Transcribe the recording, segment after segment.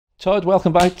Todd,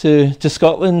 welcome back to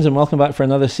Scotland and welcome back for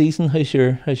another season. How's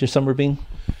your summer been?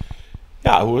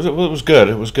 Yeah, it was good.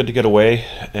 It was good to get away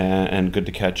and good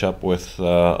to catch up with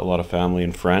a lot of family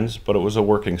and friends. But it was a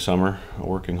working summer, a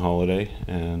working holiday,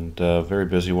 and a very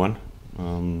busy one,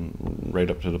 right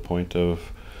up to the point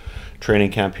of training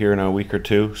camp here in a week or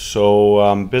two.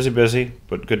 So busy,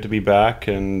 but good to be back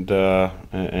and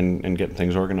getting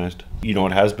things organized. You know,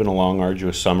 it has been a long,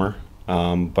 arduous summer,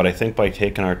 but I think by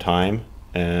taking our time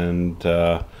and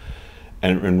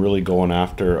really going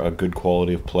after a good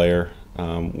quality of player.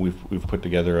 We've put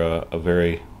together a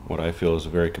very, what I feel is a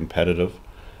very competitive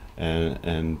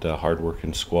and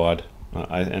hardworking squad,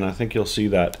 and I think you'll see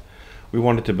that. We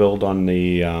wanted to build on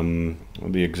the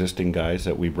existing guys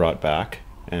that we brought back,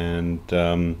 and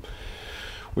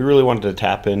we really wanted to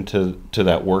tap into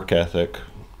that work ethic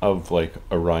of like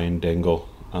a Ryan Dingle.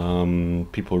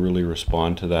 People really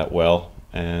respond to that well,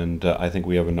 and I think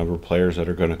we have a number of players that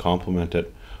are going to complement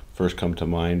it. First come to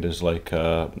mind is like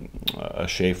a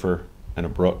Schaefer and a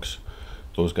Brooks.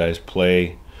 Those guys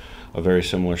play a very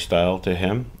similar style to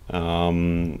him.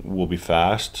 Will be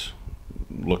fast,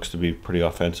 looks to be pretty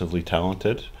offensively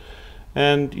talented,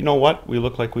 and you know what? We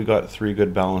look like we got three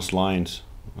good balanced lines,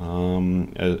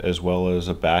 as well as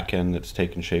a back end that's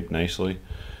taken shape nicely,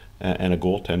 and a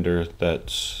goaltender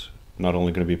that's not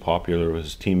only going to be popular with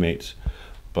his teammates,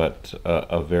 but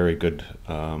a very good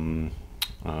goalie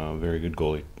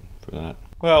for that.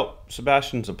 Well,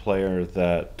 Sebastian's a player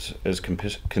that has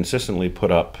consistently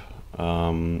put up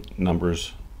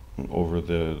numbers over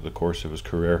the course of his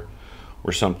career.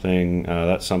 That's something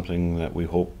that we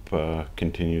hope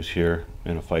continues here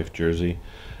in a Fife jersey.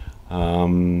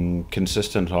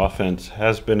 Consistent offense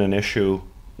has been an issue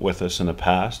with us in the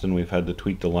past, and we've had to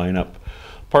tweak the lineup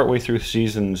partway through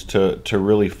seasons to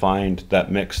really find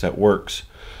that mix that works.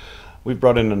 We've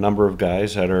brought in a number of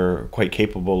guys that are quite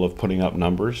capable of putting up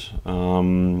numbers.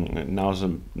 Now's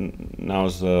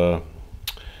the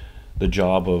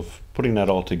job of putting that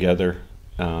all together,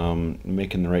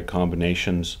 making the right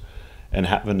combinations, and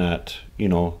having that. You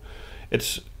know,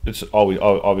 it's always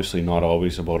obviously not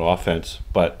always about offense,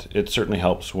 but it certainly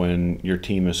helps when your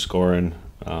team is scoring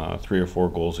 3 or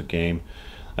 4 goals a game.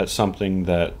 That's something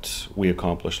that we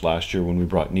accomplished last year when we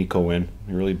brought Nico in.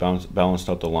 He really balanced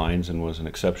out the lines and was an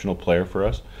exceptional player for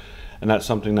us. And that's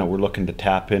something that we're looking to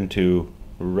tap into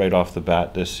right off the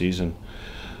bat this season.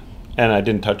 And I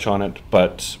didn't touch on it,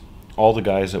 but all the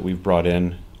guys that we've brought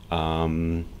in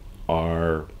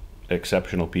are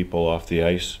exceptional people off the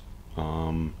ice.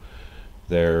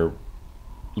 They're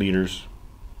leaders,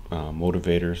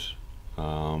 motivators,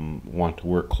 want to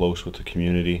work close with the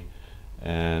community,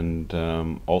 and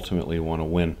ultimately want to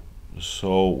win.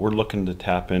 So we're looking to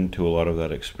tap into a lot of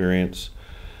that experience,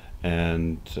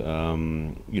 and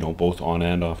both on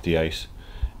and off the ice,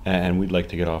 and we'd like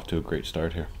to get off to a great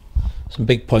start here. Some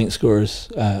big point scorers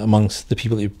amongst the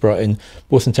people that you've brought in,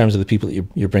 both in terms of the people that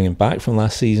you're bringing back from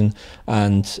last season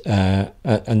and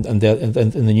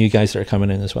the new guys that are coming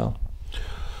in as well.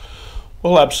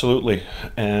 Well, absolutely,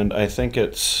 and I think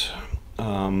it's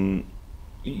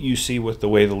you see with the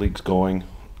way the league's going,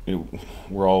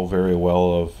 we're all very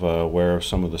well aware of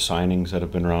some of the signings that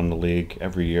have been around the league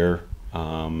every year.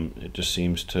 It just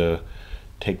seems to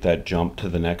take that jump to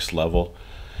the next level.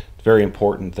 It's very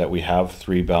important that we have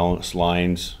 3 balanced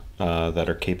lines that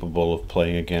are capable of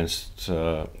playing against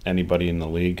anybody in the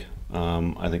league.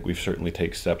 I think we've certainly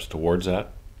taken steps towards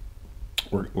that.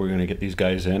 We're going to get these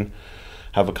guys in,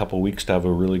 have a couple weeks to have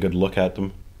a really good look at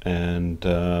them, and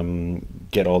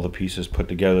get all the pieces put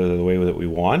together the way that we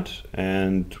want.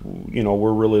 And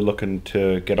we're really looking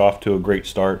to get off to a great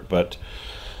start. But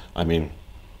I mean,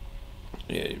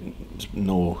 it's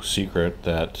no secret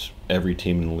that every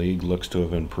team in the league looks to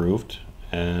have improved,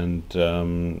 and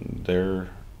there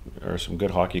are some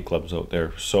good hockey clubs out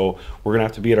there. So we're gonna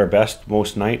have to be at our best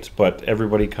most nights, but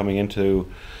everybody coming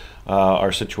into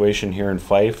our situation here in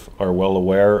Fife are well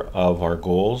aware of our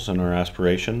goals and our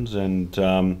aspirations, and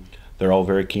they're all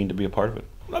very keen to be a part of it.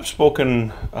 I've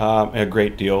spoken a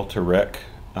great deal to Rick,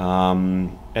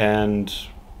 and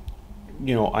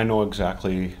I know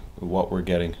exactly what we're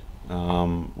getting.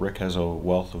 Rick has a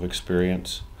wealth of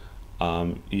experience.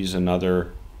 He's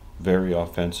another very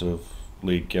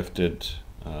offensively gifted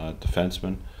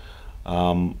defenseman.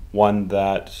 One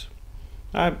that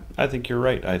I think you're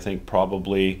right. I think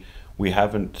probably we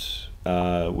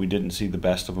didn't see the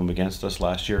best of him against us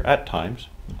last year at times.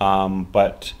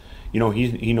 But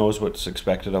he knows what's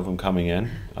expected of him coming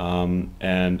in,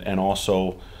 and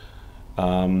also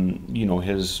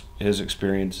his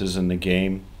experiences in the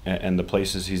game and the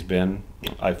places he's been,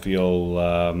 I feel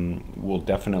will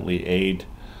definitely aid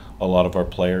a lot of our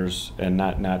players, and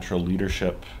that natural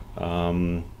leadership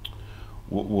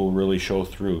will really show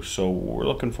through. So we're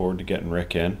looking forward to getting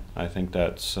Rick in. I think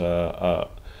that's a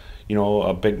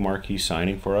big marquee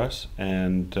signing for us,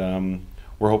 and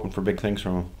we're hoping for big things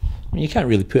from him. I mean, you can't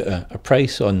really put a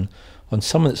price on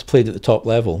someone that's played at the top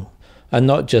level, and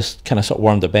not just kind of sort of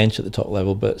warmed a bench at the top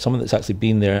level, but someone that's actually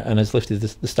been there and has lifted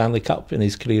the Stanley Cup in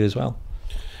his career as well.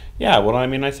 Yeah, well, I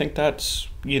mean, I think that's,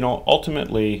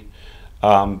 ultimately,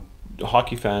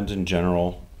 hockey fans in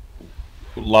general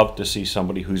love to see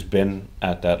somebody who's been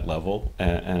at that level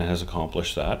and has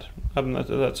accomplished that.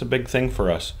 That's a big thing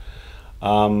for us.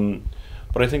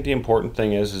 But I think the important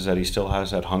thing is that he still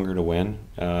has that hunger to win.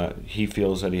 He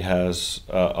feels that he has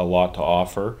a lot to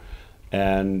offer.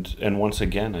 And once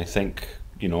again, I think,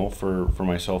 for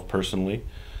myself personally,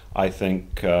 I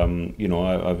think,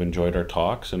 I've enjoyed our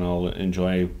talks, and I'll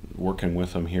enjoy working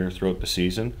with him here throughout the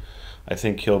season. I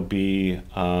think he'll be,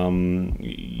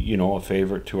 a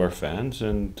favorite to our fans,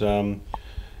 and,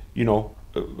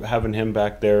 having him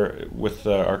back there with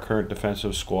our current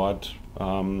defensive squad,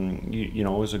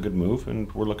 is a good move,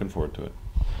 and we're looking forward to it.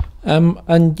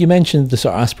 And you mentioned the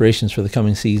sort of aspirations for the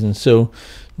coming season. So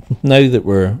now that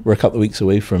we're a couple of weeks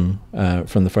away from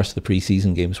the first of the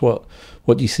pre-season games, what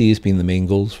do you see as being the main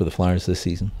goals for the Flyers this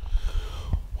season?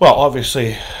 Well,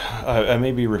 obviously, I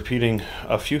may be repeating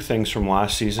a few things from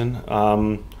last season.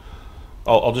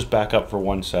 I'll just back up for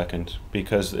 1 second,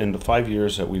 because in the 5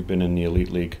 years that we've been in the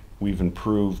Elite League, we've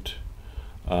improved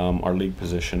our league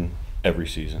position every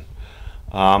season.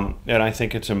 And I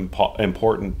think it's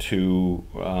important to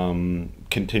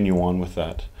continue on with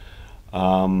that.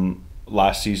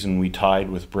 Last season we tied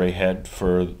with Braehead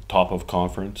for top of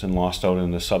conference and lost out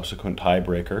in the subsequent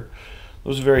tiebreaker. It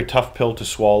was a very tough pill to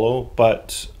swallow,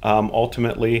 but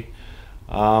ultimately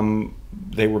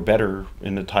they were better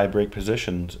in the tiebreak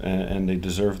positions, and they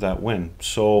deserved that win.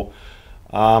 So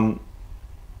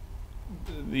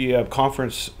the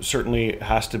conference certainly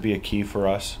has to be a key for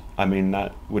us. I mean,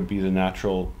 that would be the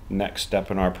natural next step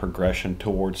in our progression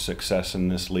towards success in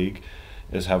this league,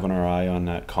 is having our eye on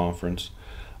that conference.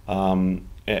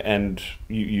 And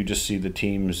you just see the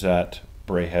teams that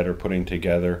Braehead are putting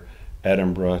together,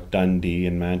 Edinburgh, Dundee,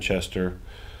 and Manchester.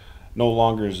 No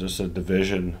longer is this a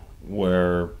division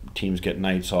where teams get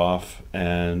nights off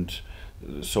and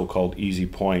so-called easy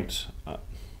points.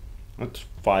 That's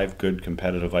 5 good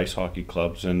competitive ice hockey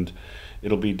clubs, and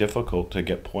it'll be difficult to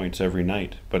get points every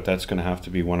night, but that's going to have to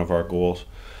be one of our goals.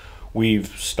 We've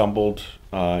stumbled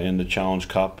in the Challenge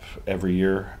Cup every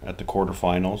year at the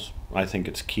quarterfinals. I think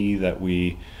it's key that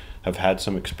we have had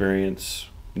some experience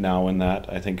now in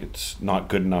that. I think it's not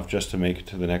good enough just to make it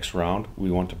to the next round.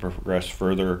 We want to progress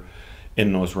further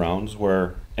in those rounds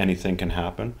where anything can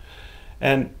happen.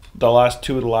 And the last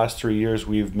 3 years,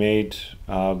 we've made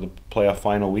the playoff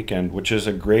final weekend, which is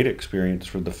a great experience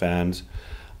for the fans.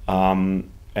 And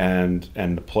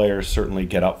the players certainly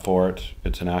get up for it.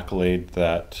 It's an accolade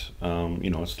that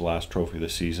it's the last trophy of the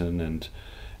season, and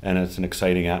it's an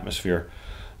exciting atmosphere.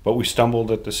 But we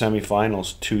stumbled at the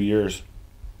semifinals 2 years.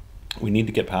 We need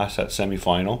to get past that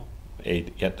semifinal,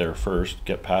 get there first,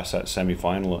 get past that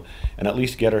semifinal, and at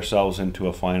least get ourselves into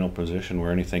a final position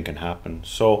where anything can happen.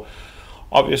 So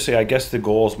obviously, I guess the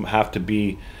goals have to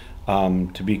be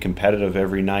competitive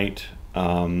every night.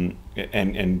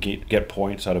 And get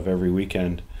points out of every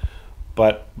weekend,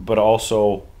 but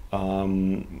also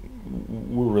we're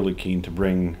really keen to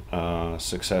bring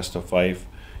success to Fife.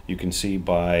 You can see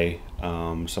by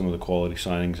some of the quality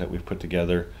signings that we've put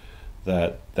together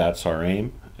that that's our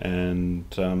aim, and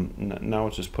now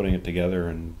it's just putting it together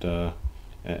and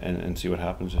see what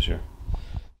happens this year.